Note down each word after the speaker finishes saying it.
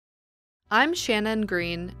I'm Shannon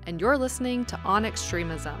Green, and you're listening to On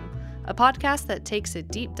Extremism, a podcast that takes a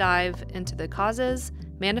deep dive into the causes,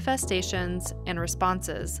 manifestations, and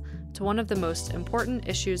responses to one of the most important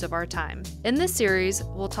issues of our time. In this series,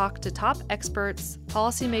 we'll talk to top experts,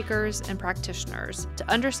 policymakers, and practitioners to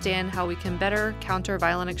understand how we can better counter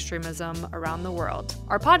violent extremism around the world.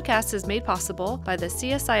 Our podcast is made possible by the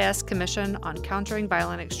CSIS Commission on Countering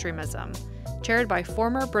Violent Extremism, chaired by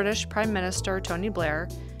former British Prime Minister Tony Blair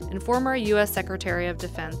and former U.S. Secretary of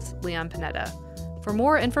Defense Leon Panetta. For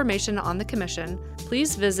more information on the Commission,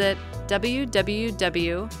 please visit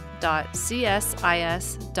www.csis.org.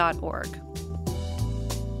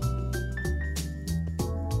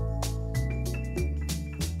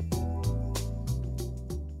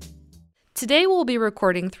 Today we'll be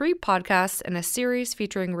recording 3 podcasts in a series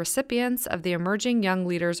featuring recipients of the Emerging Young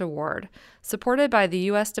Leaders Award, supported by the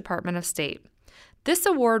U.S. Department of State. This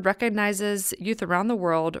award recognizes youth around the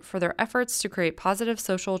world for their efforts to create positive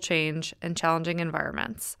social change in challenging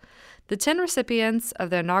environments. The 10 recipients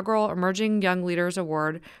of the inaugural Emerging Young Leaders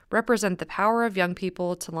Award represent the power of young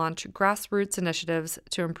people to launch grassroots initiatives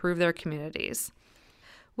to improve their communities.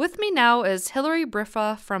 With me now is Hilary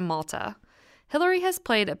Briffa from Malta. Hilary has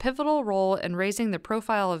played a pivotal role in raising the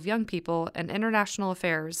profile of young people in international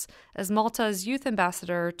affairs as Malta's youth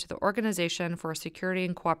ambassador to the Organization for Security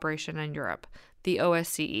and Cooperation in Europe, the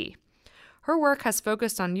OSCE. Her work has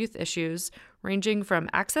focused on youth issues ranging from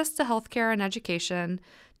access to healthcare and education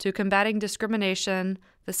to combating discrimination,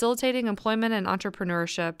 facilitating employment and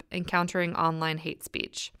entrepreneurship, and countering online hate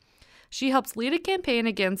speech. She helped lead a campaign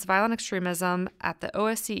against violent extremism at the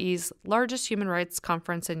OSCE's largest human rights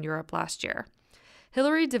conference in Europe last year.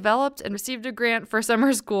 Hilary developed and received a grant for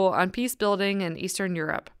summer school on peace building in Eastern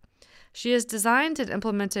Europe. She has designed and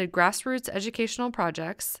implemented grassroots educational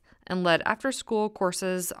projects and led after-school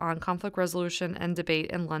courses on conflict resolution and debate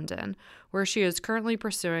in London, where she is currently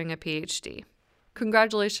pursuing a PhD.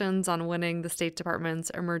 Congratulations on winning the State Department's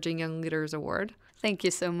Emerging Young Leaders Award. Thank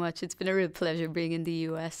you so much. It's been a real pleasure being in the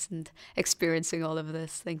U.S. and experiencing all of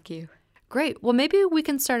this. Thank you. Great. Well, maybe we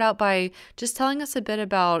can start out by just telling us a bit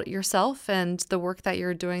about yourself and the work that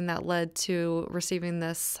you're doing that led to receiving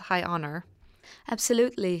this high honor.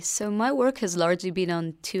 Absolutely. So my work has largely been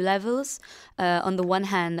on 2 levels. On the one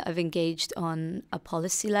hand, I've engaged on a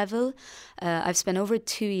policy level. I've spent over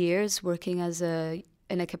 2 years working in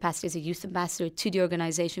a capacity as a youth ambassador to the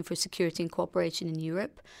Organization for Security and Cooperation in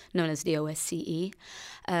Europe, known as the OSCE.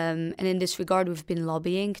 And in this regard, we've been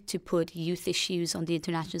lobbying to put youth issues on the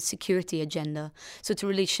international security agenda. So to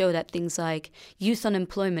really show that things like youth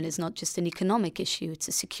unemployment is not just an economic issue, it's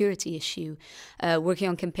a security issue. Working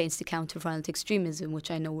on campaigns to counter violent extremism,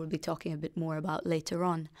 which I know we'll be talking a bit more about later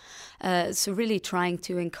on. So really trying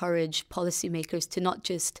to encourage policymakers to not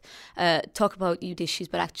just talk about youth issues,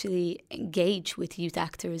 but actually engage with youth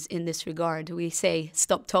actors in this regard. We say,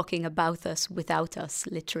 stop talking about us without us,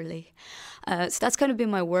 literally. So that's kind of been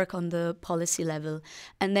my work on the policy level.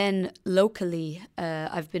 And then locally,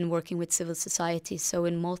 I've been working with civil society. So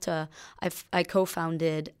in Malta, I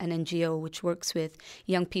co-founded an NGO which works with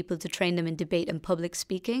young people to train them in debate and public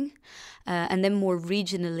speaking. And then more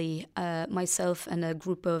regionally, myself and a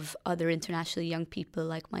group of other international young people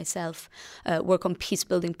like myself work on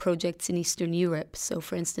peace-building projects in Eastern Europe. So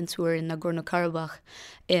for instance, we're in Nagorno-Karabakh,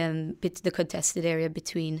 the contested area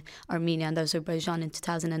between Armenia and Azerbaijan in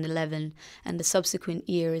 2011, and the subsequent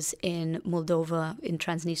years in Moldova, in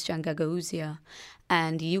Transnistria and Gagauzia,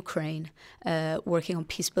 and Ukraine, working on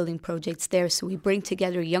peace-building projects there. So we bring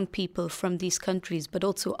together young people from these countries, but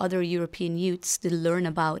also other European youths to learn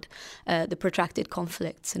about the protracted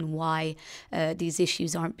conflicts and why these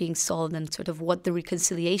issues aren't being solved and sort of what the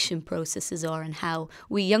reconciliation processes are and how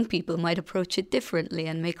we young people might approach it differently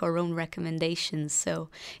and make our own recommendations. So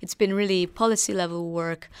it's been really policy-level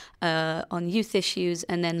work on youth issues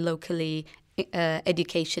and then locally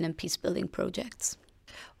education and peace-building projects.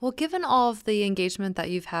 Well, given all of the engagement that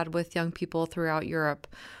you've had with young people throughout Europe,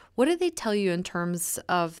 what do they tell you in terms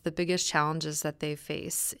of the biggest challenges that they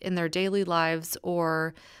face in their daily lives,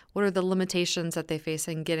 or what are the limitations that they face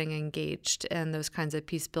in getting engaged in those kinds of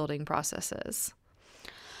peace-building processes?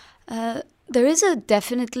 There is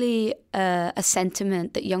definitely a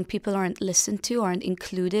sentiment that young people aren't listened to, aren't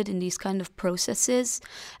included in these kind of processes.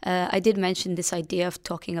 I did mention this idea of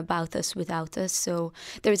talking about us without us. So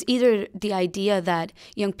there's either the idea that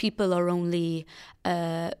young people are only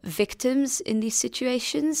victims in these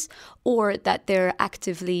situations, or that they're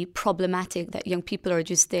actively problematic, that young people are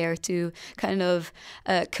just there to kind of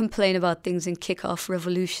complain about things and kick off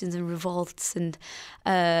revolutions and revolts and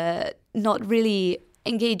not really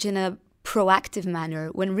engage in a proactive manner,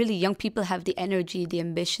 when really young people have the energy, the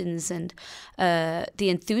ambitions, and the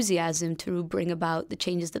enthusiasm to bring about the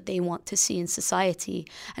changes that they want to see in society.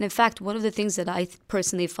 And in fact, one of the things that I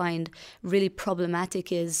personally find really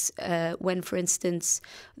problematic is when, for instance,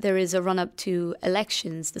 there is a run-up to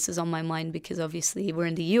elections. This is on my mind because obviously we're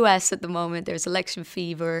in the US at the moment. There's election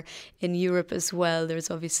fever in Europe as well.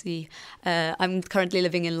 There's obviously, I'm currently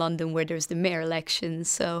living in London where there's the mayor elections.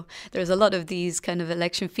 So there's a lot of these kind of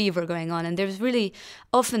election fever going on. And there's really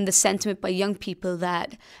often the sentiment by young people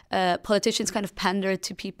that politicians kind of pander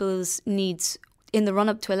to people's needs in the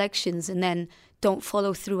run-up to elections and then don't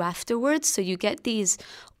follow through afterwards. So you get these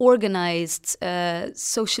organized,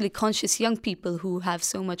 socially conscious young people who have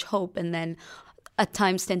so much hope and then at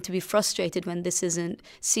times tend to be frustrated when this isn't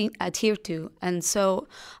adhered to. And so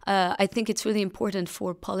I think it's really important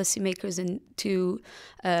for policymakers to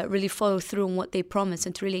really follow through on what they promise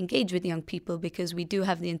and to really engage with young people, because we do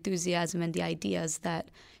have the enthusiasm and the ideas that,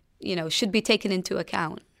 should be taken into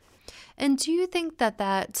account. And do you think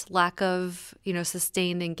that lack of,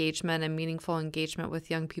 sustained engagement and meaningful engagement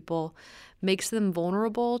with young people makes them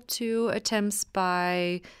vulnerable to attempts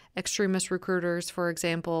by extremist recruiters, for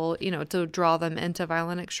example, to draw them into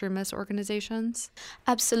violent extremist organizations?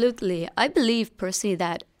 Absolutely. I believe personally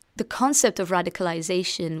that the concept of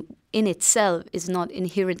radicalization in itself is not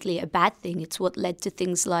inherently a bad thing. It's what led to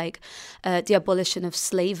things like the abolition of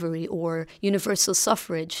slavery or universal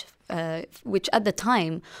suffrage, which at the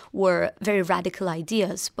time were very radical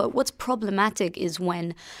ideas. But what's problematic is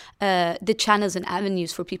when the channels and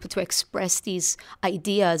avenues for people to express these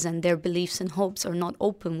ideas and their beliefs and hopes are not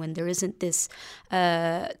open, when there isn't this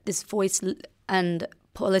voice and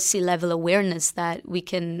policy level awareness that we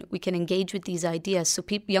can engage with these ideas. So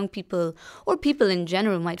young people or people in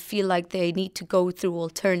general might feel like they need to go through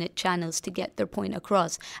alternate channels to get their point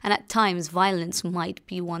across. And at times violence might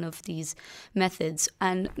be one of these methods.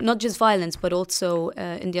 And not just violence, but also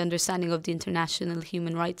in the understanding of the international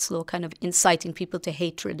human rights law, kind of inciting people to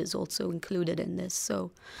hatred is also included in this.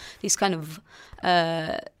 So these kind of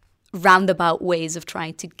roundabout ways of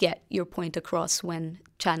trying to get your point across when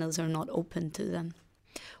channels are not open to them.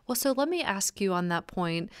 Well, so let me ask you on that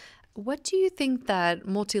point, what do you think that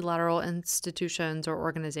multilateral institutions or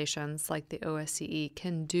organizations like the OSCE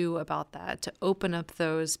can do about that to open up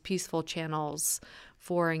those peaceful channels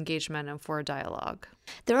for engagement and for dialogue?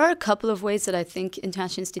 There are a couple of ways that I think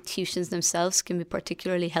international institutions themselves can be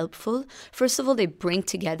particularly helpful. First of all, they bring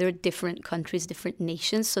together different countries, different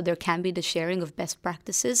nations, so there can be the sharing of best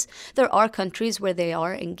practices. There are countries where they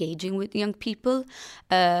are engaging with young people.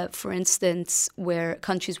 For instance,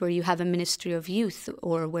 countries where you have a Ministry of Youth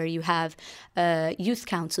or where you have youth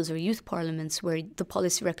councils or youth parliaments where the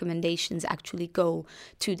policy recommendations actually go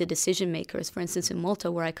to the decision makers. For instance, in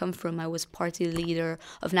Malta, where I come from, I was party leader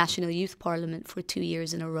of National Youth Parliament for 2 years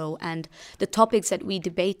in a row, and the topics that we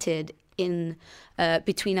debated in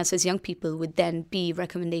between us as young people would then be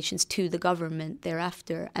recommendations to the government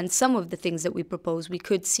thereafter. And some of the things that we propose we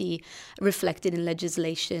could see reflected in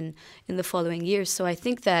legislation in the following years. So I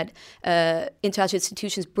think that international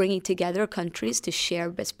institutions bringing together countries to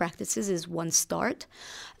share best practices is one start.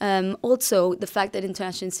 Also, the fact that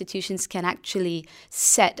international institutions can actually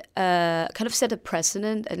set a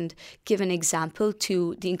precedent and give an example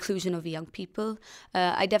to the inclusion of young people.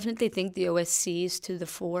 I definitely think the OSCE is to the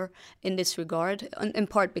fore in this regard, in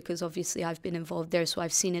part because obviously I've been involved there, so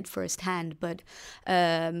I've seen it firsthand. But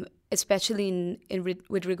especially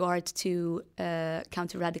with regard to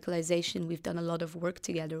counter-radicalization, we've done a lot of work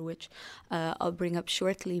together, which I'll bring up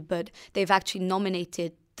shortly. But they've actually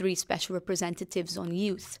nominated 3 special representatives on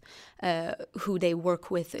youth who they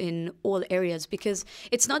work with in all areas, because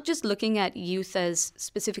it's not just looking at youth as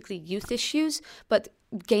specifically youth issues, but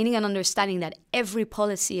gaining an understanding that every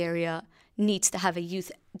policy area needs to have a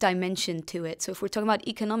youth dimension to it. So if we're talking about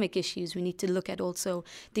economic issues, we need to look at also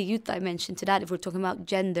the youth dimension to that. If we're talking about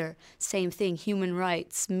gender, same thing, human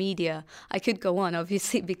rights, media. I could go on,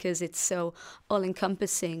 obviously, because it's so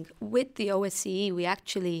all-encompassing. With the OSCE, we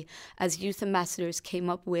actually, as youth ambassadors, came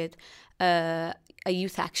up with a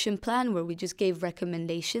youth action plan where we just gave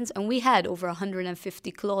recommendations, and we had over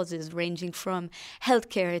 150 clauses ranging from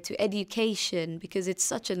healthcare to education, because it's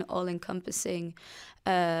such an all-encompassing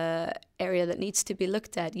area that needs to be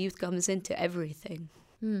looked at. Youth comes into everything.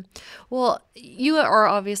 Well, you are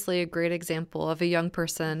obviously a great example of a young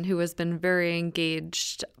person who has been very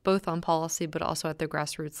engaged both on policy but also at the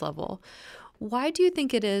grassroots level. Why do you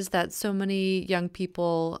think it is that so many young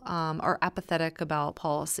people are apathetic about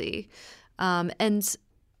policy? And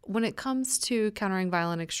when it comes to countering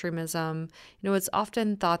violent extremism, it's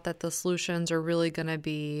often thought that the solutions are really going to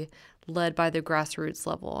be led by the grassroots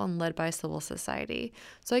level and led by civil society.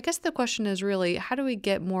 So I guess the question is really, how do we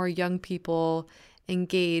get more young people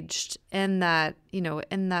engaged in that,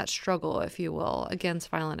 in that struggle, if you will, against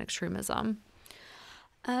violent extremism?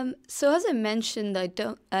 So as I mentioned,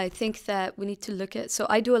 I think that we need to look at, so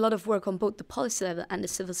I do a lot of work on both the policy level and the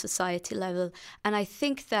civil society level. And I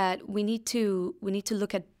think that we need to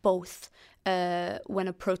look at both when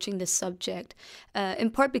approaching this subject,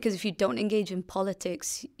 in part because if you don't engage in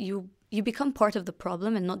politics, you become part of the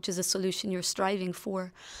problem and not just a solution you're striving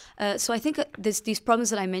for. So I think these problems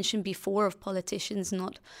that I mentioned before of politicians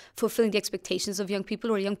not fulfilling the expectations of young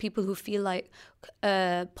people, or young people who feel like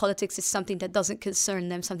politics is something that doesn't concern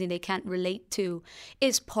them, something they can't relate to,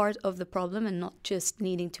 is part of the problem and not just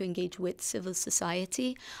needing to engage with civil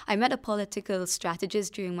society. I met a political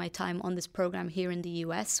strategist during my time on this program here in the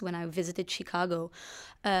US when I visited Chicago,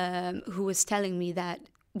 who was telling me that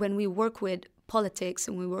when we work with politics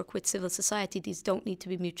and we work with civil society, these don't need to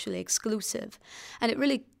be mutually exclusive. And it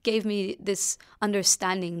really gave me this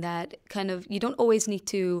understanding that kind of you don't always need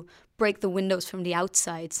to break the windows from the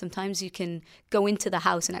outside. Sometimes you can go into the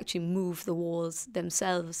house and actually move the walls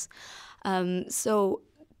themselves. So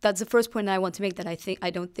that's the first point I want to make, that I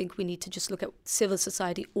don't think we need to just look at civil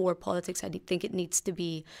society or politics. I think it needs to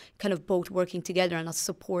be kind of both working together and us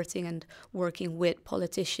supporting and working with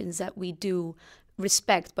politicians that we do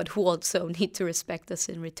respect, but who also need to respect us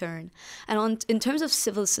in return. And in terms of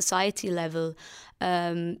civil society level,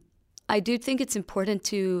 I do think it's important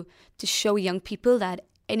to show young people that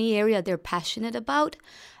any area they're passionate about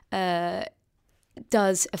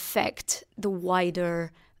does affect the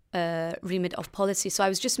wider remit of policy. So I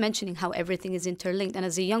was just mentioning how everything is interlinked. And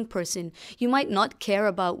as a young person, you might not care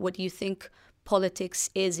about what you think politics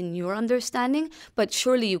is in your understanding, but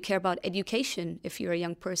surely you care about education if you're a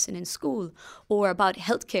young person in school, or about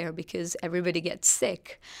healthcare because everybody gets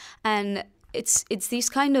sick. And it's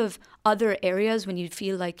these kind of other areas when you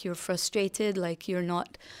feel like you're frustrated, like your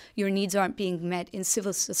needs aren't being met in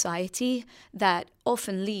civil society, that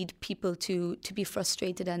often lead people to be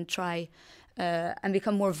frustrated and try and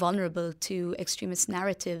become more vulnerable to extremist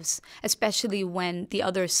narratives, especially when the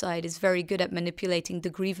other side is very good at manipulating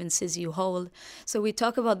the grievances you hold. So we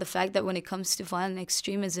talk about the fact that when it comes to violent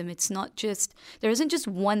extremism, there isn't just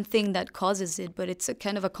one thing that causes it, but it's a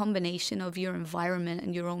kind of a combination of your environment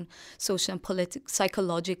and your own social and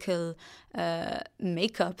psychological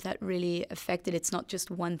makeup that really affected. It's not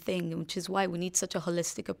just one thing, which is why we need such a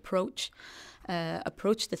holistic approach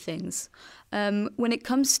to things. When it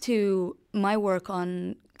comes to my work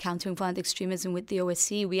on countering violent extremism with the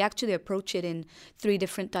OSCE, we actually approach it in 3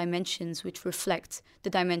 different dimensions, which reflect the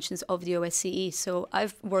dimensions of the OSCE. So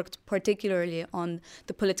I've worked particularly on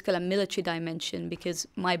the political and military dimension because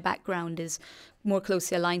my background is more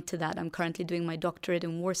closely aligned to that. I'm currently doing my doctorate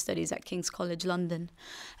in war studies at King's College London.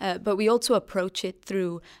 But we also approach it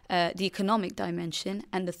through the economic dimension,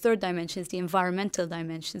 and the third dimension is the environmental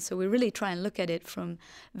dimension. So we really try and look at it from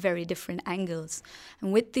very different angles.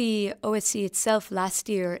 And with the OSCE itself, last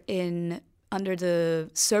year under the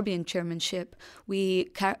Serbian chairmanship, we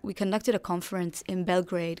conducted a conference in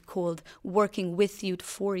Belgrade called Working with Youth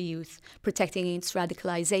for Youth, Protecting Against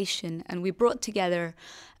Radicalization. And we brought together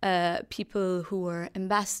people who were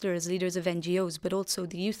ambassadors, leaders of NGOs, but also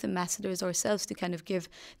the youth ambassadors ourselves to kind of give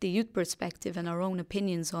the youth perspective and our own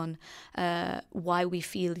opinions on why we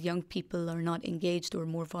feel young people are not engaged or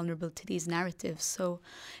more vulnerable to these narratives. So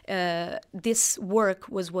this work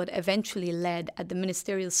was what eventually led at the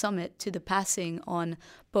Ministerial Summit to the passing on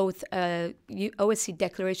both a OSCE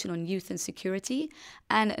Declaration on Youth and Security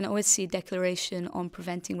and an OSCE Declaration on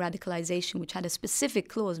Preventing Radicalization, which had a specific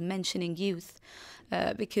clause mentioning youth,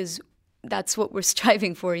 because that's what we're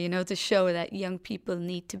striving for, to show that young people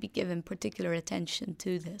need to be given particular attention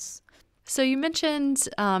to this. So you mentioned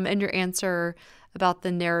in your answer about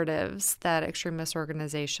the narratives that extremist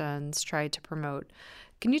organizations try to promote.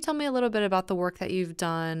 Can you tell me a little bit about the work that you've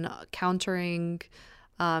done countering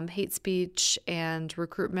hate speech and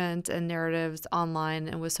recruitment and narratives online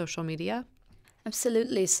and with social media?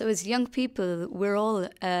 Absolutely. So as young people, we're all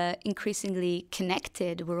increasingly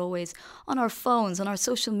connected. We're always on our phones, on our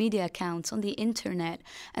social media accounts, on the internet.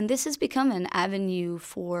 And this has become an avenue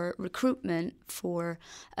for recruitment for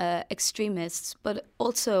extremists, but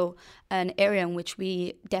also an area in which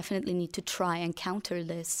we definitely need to try and counter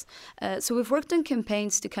this. So we've worked on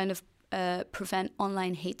campaigns to kind of prevent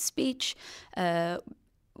online hate speech,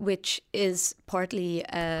 which is partly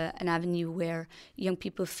an avenue where young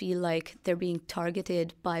people feel like they're being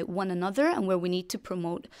targeted by one another and where we need to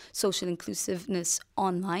promote social inclusiveness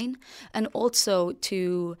online, and also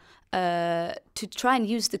to to try and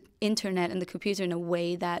use the internet and the computer in a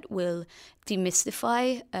way that will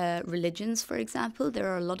demystify religions, for example. There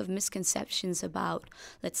are a lot of misconceptions about,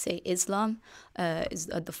 let's say, Islam is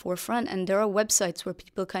at the forefront, and there are websites where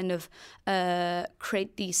people kind of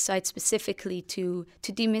create these sites specifically to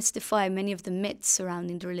demystify many of the myths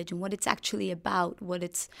surrounding the religion, what it's actually about, what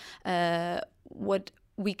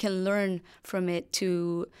we can learn from it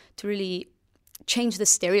to really change the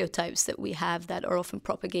stereotypes that we have that are often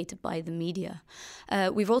propagated by the media.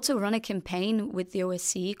 We've also run a campaign with the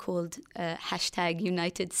OSCE called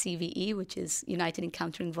 #UnitedCVE, which is United in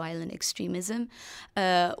Countering Violent Extremism,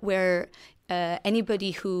 where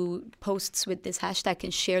anybody who posts with this hashtag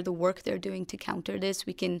can share the work they're doing to counter this.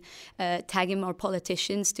 We can tag in our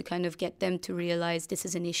politicians to kind of get them to realize this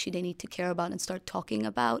is an issue they need to care about and start talking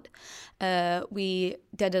about. We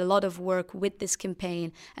did a lot of work with this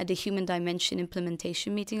campaign at the Human Dimension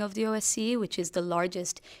Implementation Meeting of the OSCE, which is the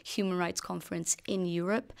largest human rights conference in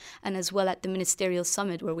Europe, and as well at the Ministerial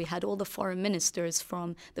Summit, where we had all the foreign ministers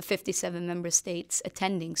from the 57 member states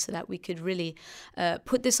attending, so that we could really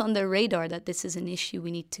put this on their radar, that this is an issue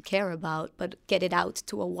we need to care about, but get it out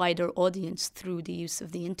to a wider audience through the use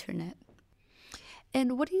of the internet.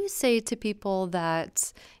 And what do you say to people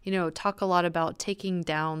that, talk a lot about taking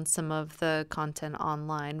down some of the content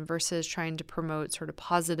online versus trying to promote sort of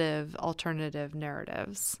positive alternative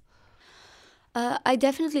narratives? I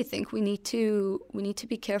definitely think we need to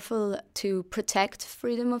be careful to protect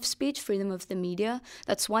freedom of speech, freedom of the media.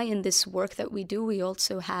 That's why in this work that we do, we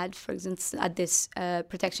also had, for instance, at this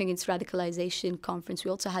Protection Against Radicalization conference,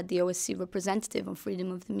 we also had the OSCE representative on freedom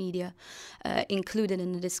of the media included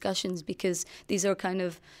in the discussions, because these are kind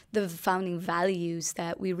of the founding values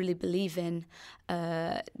that we really believe in.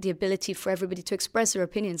 The ability for everybody to express their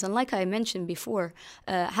opinions. And like I mentioned before,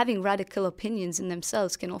 having radical opinions in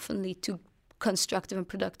themselves can often lead to constructive and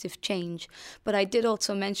productive change. But I did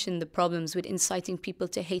also mention the problems with inciting people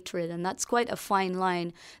to hatred, and that's quite a fine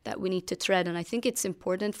line that we need to tread. And I think it's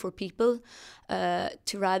important for people to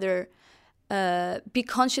rather be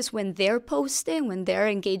conscious when they're posting, when they're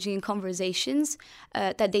engaging in conversations,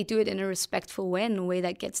 that they do it in a respectful way, in a way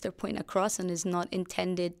that gets their point across and is not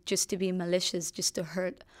intended just to be malicious, just to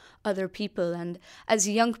hurt other people. And as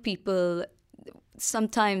young people,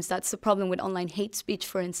 sometimes that's the problem with online hate speech,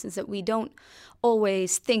 for instance, that we don't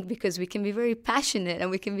always think, because we can be very passionate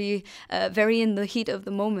and we can be very in the heat of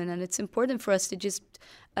the moment. And it's important for us to just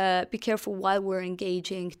be careful while we're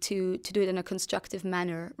engaging to do it in a constructive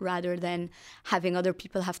manner, rather than having other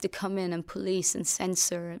people have to come in and police and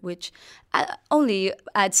censor, which only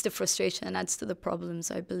adds to frustration and adds to the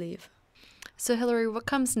problems, I believe. So, Hilary, what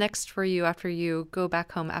comes next for you after you go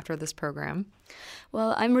back home after this program?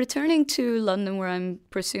 Well, I'm returning to London, where I'm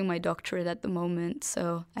pursuing my doctorate at the moment.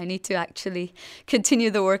 So I need to actually continue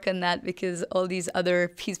the work on that, because all these other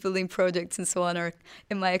peace-building projects and so on are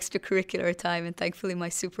in my extracurricular time. And thankfully, my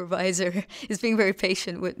supervisor is being very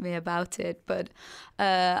patient with me about it. But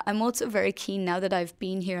I'm also very keen, now that I've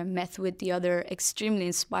been here and met with the other extremely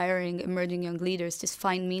inspiring emerging young leaders, to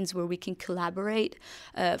find means where we can collaborate.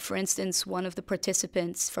 For instance, one of the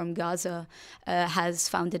participants from Gaza has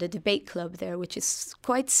founded a debate club there, which is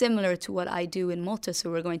quite similar to what I do in Malta.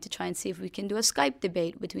 So we're going to try and see if we can do a Skype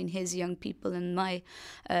debate between his young people and my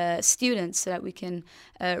students, so that we can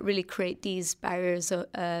really create these barriers,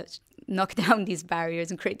 knock down these barriers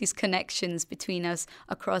and create these connections between us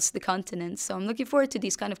across the continent. So I'm looking forward to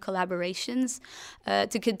these kind of collaborations,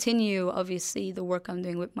 to continue, obviously, the work I'm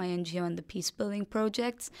doing with my NGO and the peace-building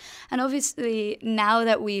projects. And obviously, now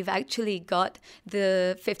that we've actually got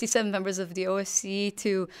the 57 members of the OSCE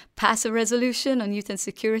to pass a resolution on youth and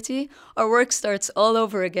security, our work starts all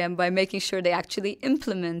over again by making sure they actually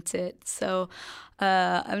implement it. So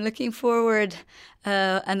I'm looking forward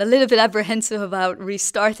and a little bit apprehensive about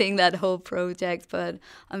restarting that whole project, but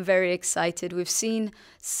I'm very excited. We've seen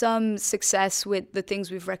some success with the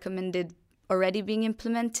things we've recommended already being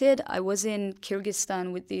implemented. I was in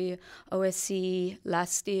Kyrgyzstan with the OSCE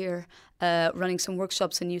last year, running some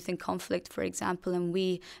workshops on youth in conflict, for example, and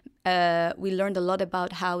we learned a lot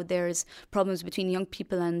about how there's problems between young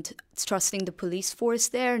people and trusting the police force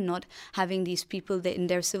there, not having these people in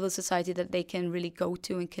their civil society that they can really go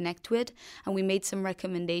to and connect with. And we made some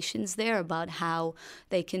recommendations there about how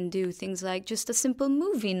they can do things like just a simple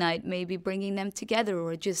movie night, maybe bringing them together,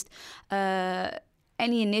 or just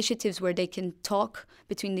any initiatives where they can talk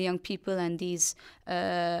between the young people and these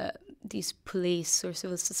police or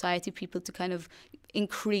civil society people to kind of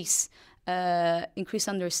increase increase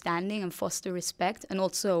understanding and foster respect. And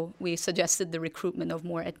also we suggested the recruitment of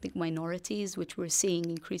more ethnic minorities, which we're seeing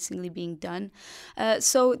increasingly being done.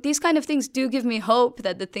 So these kind of things do give me hope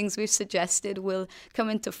that the things we've suggested will come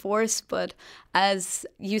into force. But as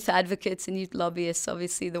youth advocates and youth lobbyists,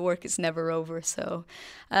 obviously the work is never over. So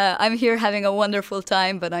I'm here having a wonderful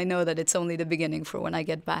time, but I know that it's only the beginning for when I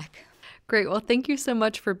get back. Great. Well, thank you so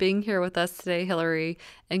much for being here with us today, Hilary,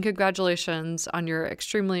 and congratulations on your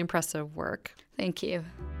extremely impressive work. Thank you.